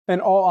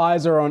And all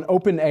eyes are on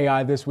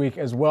OpenAI this week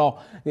as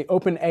well. The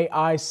OpenAI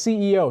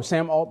CEO,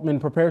 Sam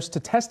Altman, prepares to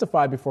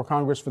testify before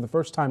Congress for the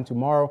first time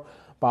tomorrow.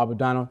 Bob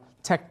O'Donnell,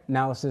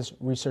 TECHnalysis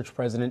Research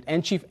President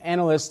and Chief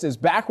Analyst, is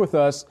back with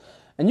us.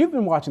 And you've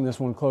been watching this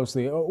one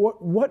closely.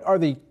 What are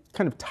the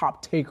kind of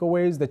top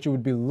takeaways that you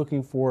would be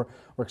looking for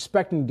or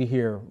expecting to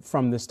hear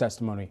from this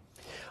testimony?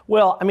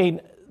 Well, I mean,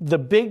 the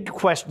big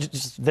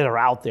questions that are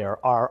out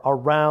there are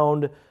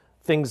around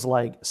things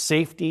like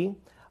safety,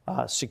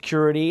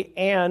 security,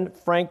 and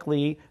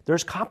frankly,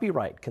 there's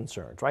copyright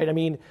concerns, right? I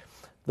mean,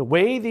 the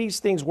way these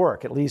things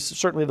work, at least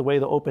certainly the way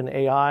the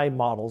OpenAI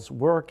models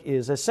work,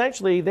 is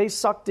essentially they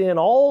sucked in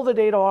all the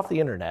data off the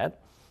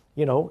internet,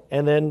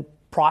 and then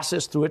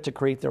processed through it to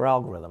create their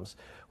algorithms.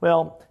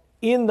 Well,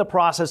 in the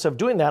process of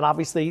doing that,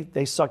 obviously,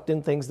 they sucked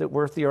in things that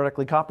were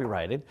theoretically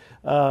copyrighted.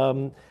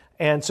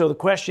 And so the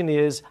question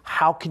is,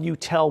 how can you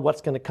tell what's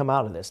going to come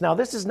out of this? Now,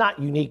 this is not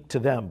unique to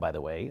them, by the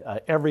way.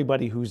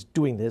 Everybody who's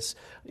doing this,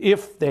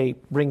 if they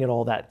bring in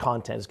all that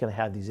content, is going to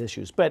have these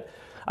issues. But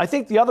I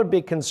think the other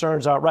big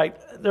concerns are, right,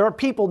 there are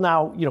people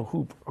now,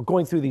 who are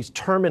going through these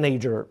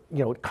Terminator,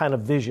 kind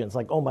of visions,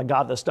 like, oh my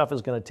God, this stuff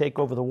is going to take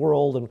over the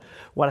world and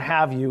what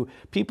have you.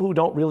 People who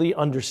don't really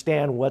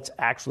understand what's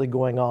actually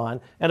going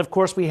on. And of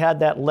course, we had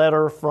that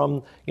letter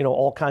from,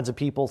 all kinds of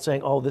people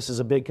saying, oh, this is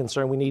a big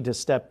concern. We need to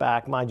step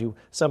back. Mind you,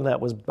 some of that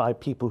was by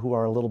people who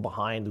are a little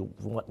behind,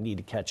 who need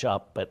to catch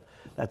up, but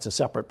that's a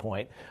separate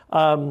point.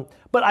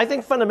 But I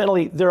think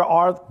fundamentally, there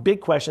are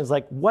big questions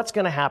like what's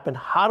going to happen?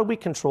 How do we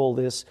control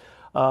this?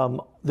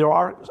 There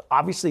are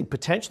obviously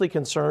potentially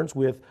concerns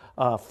with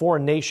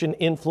foreign nation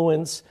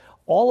influence.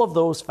 All of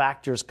those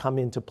factors come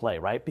into play,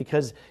 right?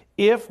 Because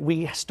if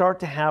we start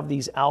to have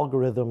these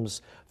algorithms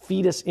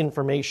feed us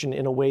information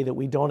in a way that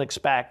we don't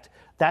expect,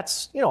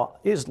 that's,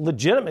 is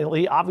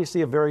legitimately,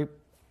 obviously, a very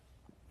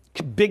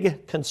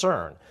big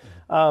concern.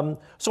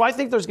 So I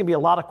think there's going to be a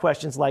lot of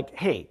questions like,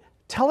 hey,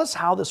 tell us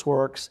how this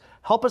works.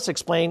 Help us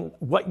explain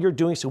what you're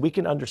doing so we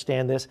can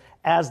understand this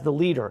as the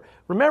leader.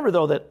 Remember,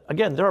 though, that,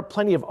 again, there are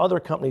plenty of other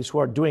companies who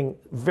are doing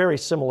very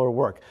similar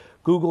work.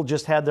 Google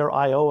just had their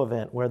I.O.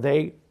 event where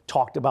they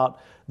talked about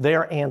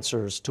their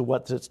answers to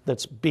what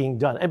that's being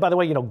done. And by the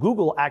way,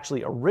 Google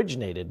actually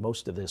originated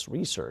most of this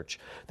research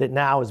that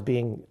now is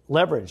being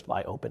leveraged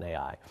by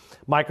OpenAI.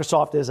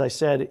 Microsoft, as I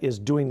said, is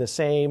doing the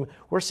same.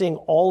 We're seeing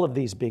all of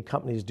these big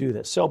companies do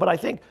this. But I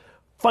think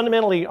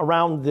fundamentally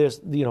around this,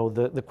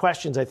 the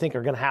questions I think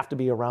are going to have to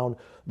be around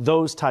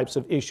those types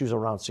of issues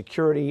around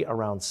security,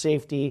 around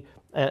safety,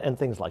 and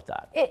things like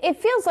that. It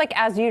feels like,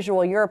 as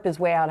usual, Europe is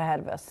way out ahead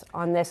of us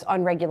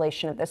on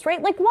regulation of this, right?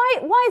 Like,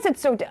 why is it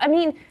so? I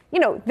mean,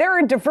 they're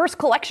a diverse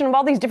collection of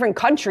all these different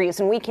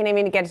countries, and we can't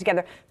even get it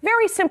together.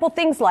 Very simple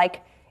things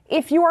like,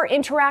 if you are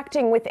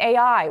interacting with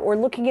AI or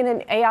looking at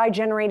an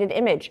AI-generated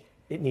image,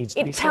 it needs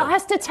to be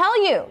has to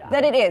tell you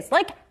that it is.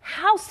 Like,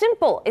 how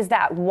simple is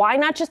that? Why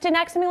not just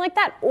enact something like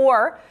that?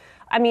 Or,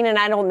 I mean, and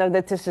I don't know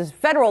that this is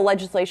federal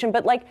legislation,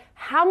 but like,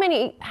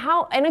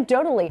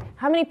 anecdotally,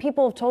 how many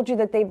people have told you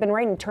that they've been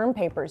writing term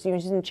papers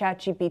using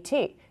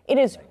ChatGPT? It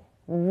is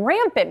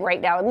rampant right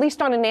now, at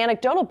least on an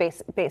anecdotal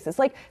basis.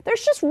 Like,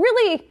 there's just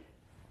really,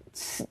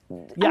 you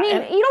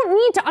don't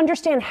need to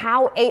understand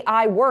how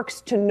AI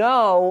works to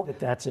know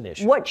that's an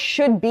issue. What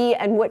should be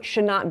and what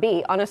should not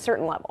be on a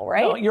certain level,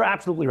 right? No, you're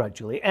absolutely right,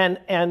 Julie. And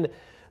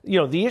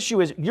the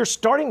issue is you're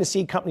starting to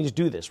see companies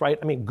do this, right?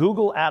 I mean,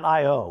 Google at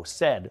I.O.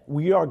 said,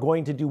 we are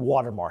going to do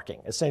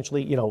watermarking,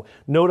 essentially,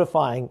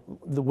 notifying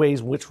the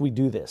ways in which we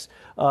do this.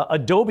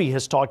 Adobe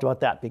has talked about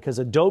that because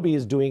Adobe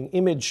is doing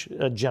image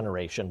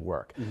generation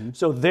work. Mm-hmm.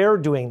 So they're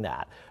doing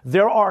that.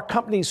 There are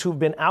companies who've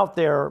been out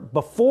there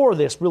before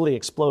this really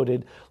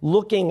exploded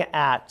looking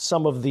at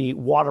some of the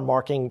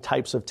watermarking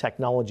types of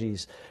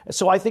technologies.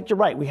 So I think you're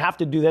right. We have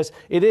to do this.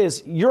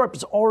 Europe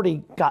has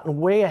already gotten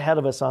way ahead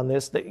of us on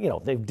this.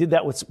 They did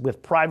that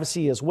with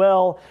privacy as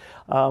well.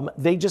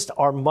 They just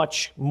are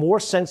much more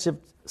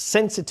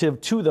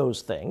sensitive to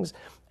those things,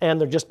 and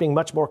they're just being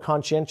much more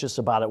conscientious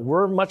about it.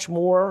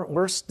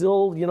 We're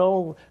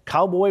still,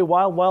 cowboy,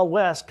 wild, wild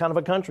west kind of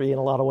a country in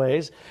a lot of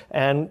ways.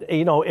 And,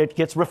 it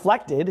gets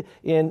reflected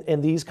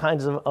in these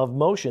kinds of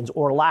motions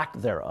or lack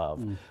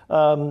thereof.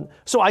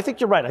 So I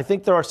think you're right. I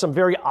think there are some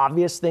very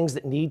obvious things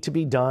that need to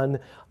be done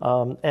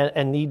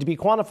and need to be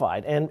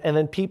quantified. And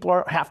then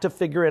people have to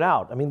figure it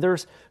out. I mean,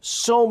 there's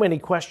so many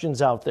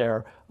questions out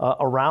there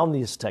around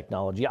this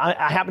technology.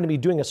 I happen to be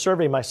doing a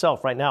survey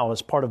myself right now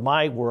as part of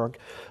my work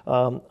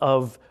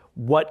of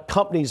what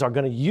companies are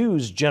going to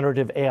use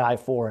generative AI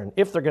for, and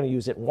if they're going to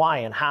use it, why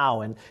and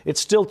how. And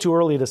it's still too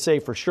early to say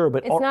for sure.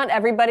 But it's not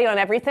everybody on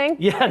everything?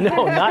 Yeah,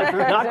 no,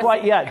 not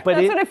quite yet. But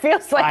that's what it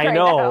feels like I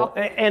know.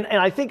 And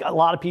I think a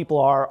lot of people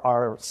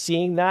are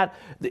seeing that.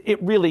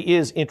 It really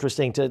is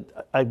interesting to,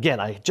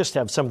 again, I just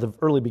have some of the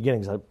early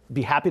beginnings. I'd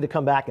be happy to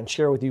come back and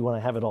share with you when I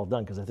have it all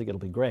done, because I think it'll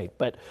be great.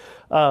 But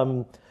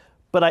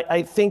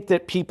I think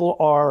that people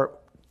are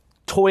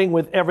toying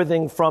with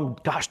everything from,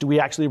 gosh, do we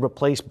actually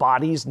replace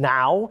bodies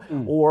now?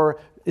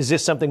 Or is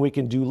this something we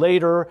can do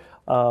later?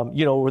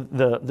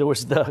 There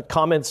was the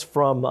comments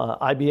from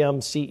IBM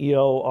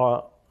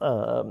CEO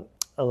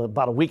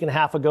about a week and a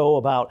half ago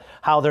about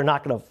how they're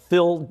not going to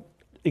fill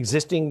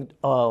existing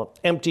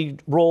empty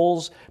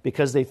roles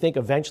because they think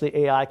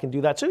eventually AI can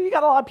do that. So you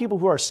got a lot of people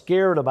who are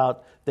scared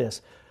about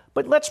this.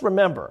 But let's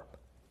remember,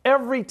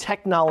 every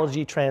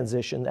technology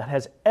transition that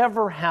has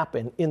ever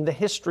happened in the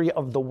history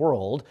of the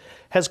world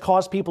has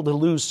caused people to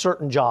lose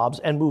certain jobs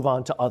and move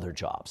on to other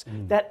jobs.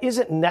 That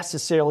isn't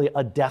necessarily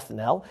a death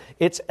knell.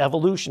 It's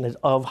evolution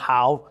of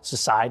how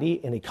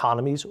society and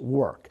economies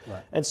work.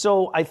 Right. And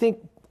so I think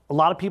a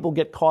lot of people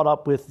get caught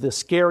up with the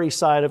scary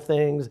side of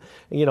things,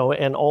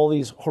 and all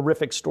these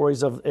horrific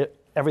stories of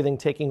everything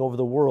taking over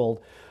the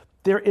world.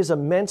 There is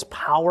immense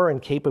power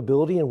and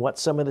capability in what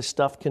some of this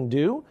stuff can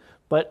do.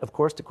 But of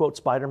course, to quote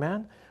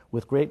Spider-Man,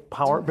 with great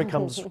power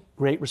becomes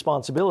great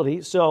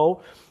responsibility.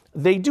 So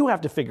they do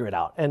have to figure it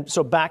out. And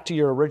so back to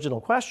your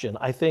original question,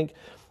 I think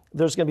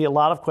there's going to be a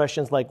lot of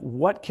questions like,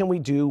 what can we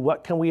do?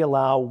 What can we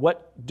allow?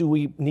 What do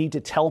we need to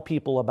tell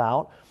people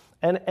about?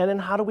 And then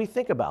how do we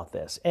think about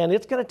this? And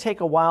it's going to take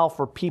a while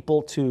for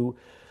people to,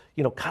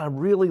 kind of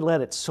really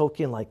let it soak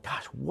in, like,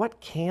 gosh, what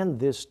can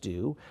this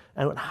do?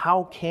 And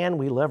how can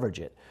we leverage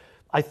it?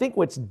 I think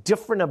what's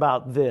different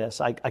about this,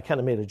 I kind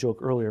of made a joke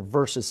earlier,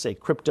 versus, say,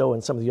 crypto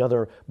and some of the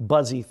other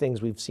buzzy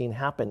things we've seen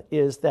happen,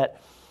 is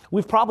that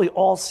we've probably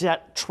all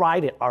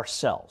tried it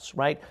ourselves,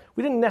 right?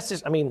 We didn't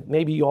necessarily,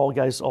 maybe you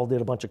guys all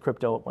did a bunch of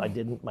crypto. I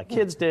didn't, my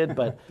kids did,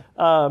 but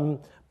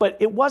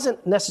it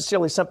wasn't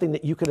necessarily something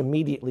that you could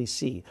immediately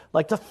see.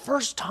 Like the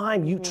first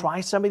time you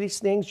try some of these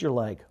things, you're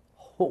like,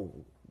 oh,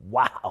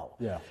 wow.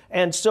 Yeah.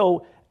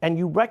 And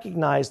you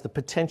recognize the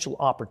potential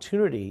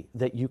opportunity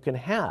that you can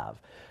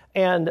have.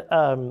 And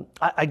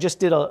I just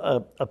did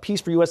a piece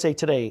for USA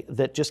Today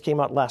that just came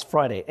out last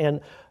Friday,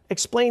 and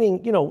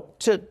explaining,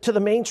 to the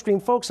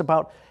mainstream folks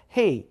about,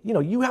 hey,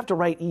 you have to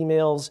write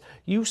emails,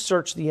 you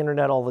search the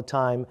internet all the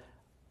time.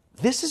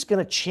 This is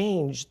going to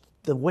change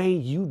the way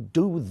you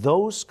do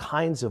those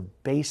kinds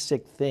of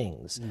basic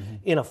things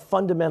in a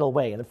fundamental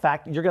way. And in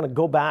fact, you're going to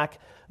go back,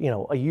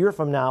 a year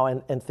from now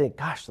and think,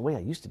 gosh, the way I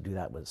used to do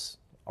that was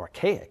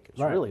archaic. It's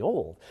really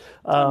old.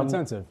 Time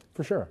intensive,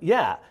 for sure.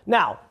 Yeah.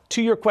 Now,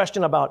 to your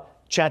question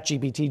about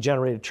ChatGPT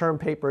generated term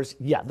papers,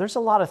 there's a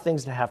lot of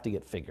things that have to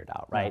get figured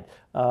out, right?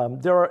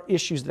 There are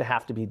issues that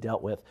have to be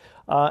dealt with.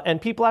 And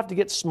people have to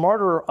get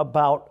smarter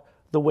about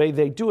the way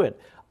they do it.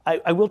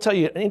 I will tell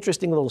you an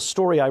interesting little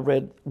story I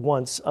read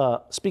once,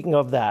 speaking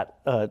of that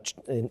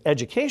in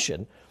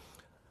education.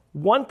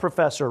 One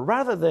professor,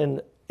 rather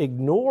than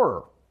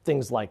ignore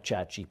things like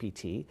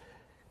ChatGPT,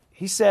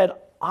 he said,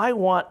 I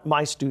want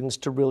my students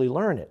to really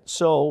learn it.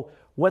 So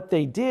what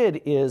they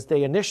did is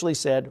they initially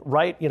said,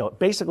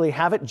 basically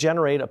have it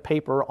generate a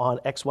paper on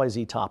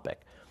XYZ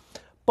topic.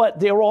 But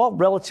they were all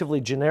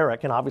relatively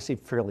generic and obviously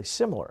fairly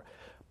similar.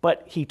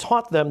 But he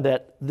taught them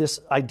that this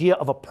idea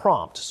of a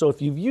prompt. So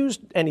if you've used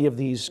any of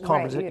these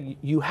conversations,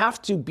 you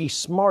have to be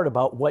smart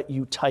about what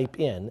you type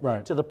in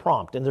to the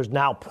prompt. And there's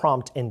now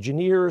prompt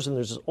engineers, and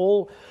there's this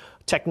whole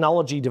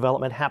technology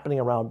development happening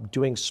around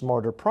doing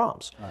smarter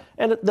prompts.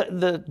 And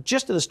the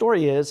gist of the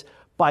story is,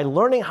 by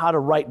learning how to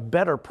write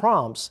better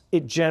prompts,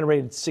 it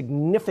generated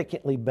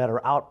significantly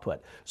better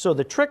output. So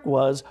the trick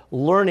was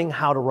learning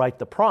how to write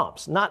the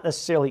prompts, not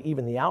necessarily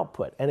even the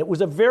output. And it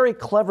was a very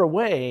clever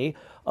way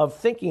of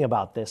thinking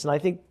about this. And I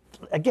think,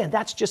 again,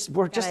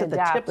 we're just at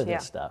the tip of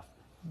this stuff.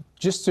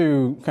 Just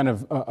to kind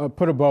of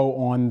put a bow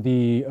on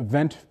the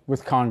event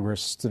with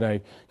Congress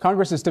today.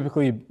 Congress is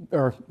typically,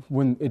 or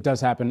when it does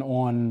happen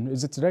on,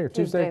 is it today or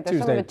Tuesday?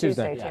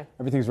 Tuesday. Yeah.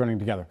 Everything's running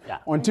together. Yeah.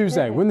 On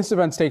Tuesday, when this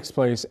event takes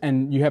place,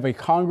 and you have a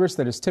Congress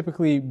that has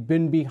typically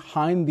been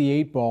behind the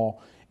 8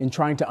 ball in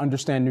trying to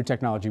understand new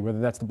technology, whether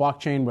that's the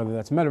blockchain, whether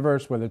that's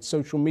metaverse, whether it's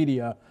social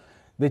media,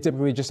 they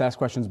typically just ask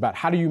questions about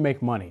how do you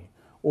make money,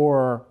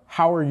 or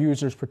how are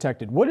users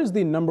protected? What is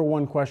the number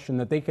one question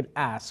that they could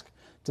ask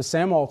to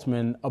Sam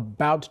Altman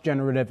about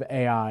generative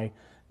AI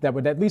that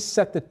would at least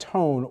set the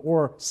tone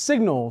or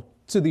signal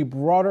to the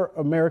broader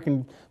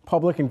American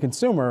public and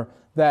consumer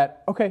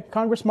that, okay,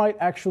 Congress might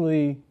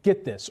actually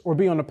get this or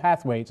be on a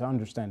pathway to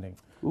understanding?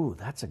 Ooh,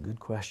 that's a good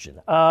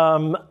question.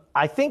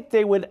 I think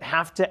they would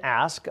have to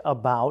ask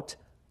about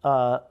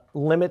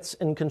limits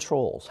and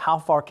controls. How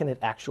far can it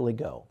actually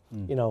go?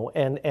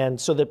 And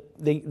so that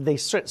they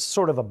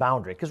sort of a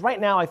boundary. Because right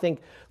now I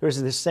think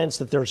there's this sense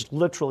that there's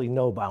literally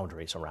no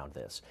boundaries around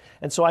this.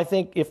 And so I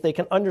think if they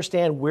can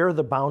understand where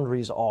the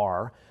boundaries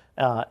are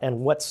and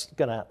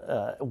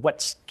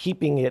what's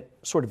keeping it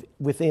sort of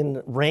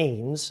within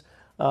reins,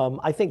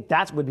 I think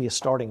that would be a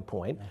starting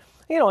point.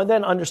 And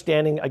then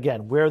understanding,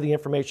 again, where the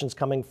information's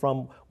coming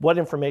from, what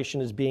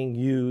information is being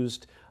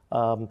used,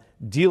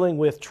 dealing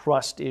with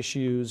trust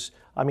issues.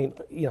 I mean,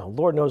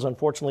 Lord knows,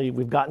 unfortunately,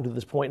 we've gotten to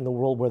this point in the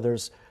world where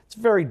it's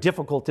very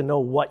difficult to know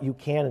what you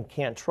can and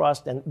can't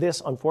trust. And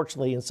this,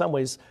 unfortunately, in some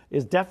ways,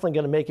 is definitely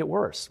going to make it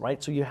worse,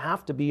 right? So you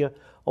have to be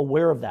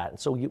aware of that. And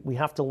so we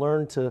have to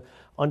learn to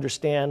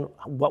understand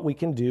what we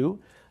can do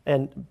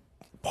and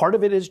part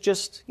of it is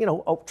just,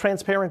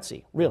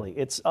 transparency, really.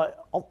 It's a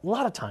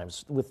lot of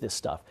times with this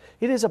stuff,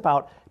 it is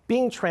about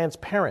being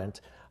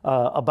transparent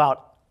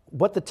about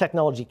what the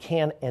technology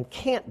can and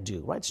can't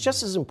do, right? It's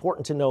just as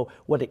important to know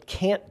what it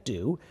can't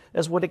do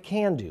as what it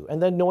can do.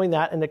 And then knowing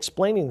that and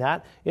explaining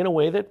that in a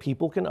way that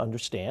people can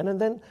understand,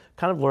 and then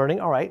kind of learning,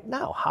 all right,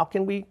 now how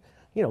can we,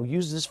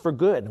 use this for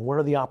good, and what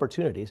are the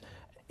opportunities?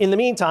 In the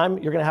meantime,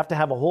 you're going to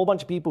have a whole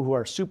bunch of people who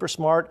are super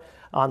smart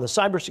on the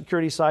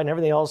cybersecurity side and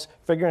everything else,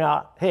 figuring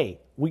out, hey,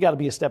 we got to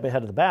be a step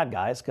ahead of the bad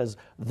guys because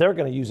they're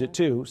going to use it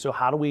too. So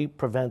how do we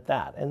prevent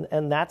that?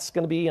 And that's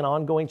going to be an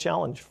ongoing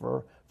challenge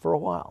for a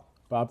while.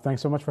 Bob,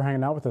 thanks so much for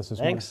hanging out with us this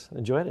morning. Thanks.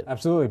 Enjoyed it.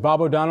 Absolutely. Bob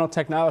O'Donnell,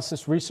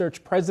 TECHnalysis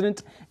Research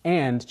President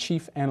and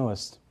Chief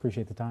Analyst.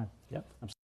 Appreciate the time. Yep.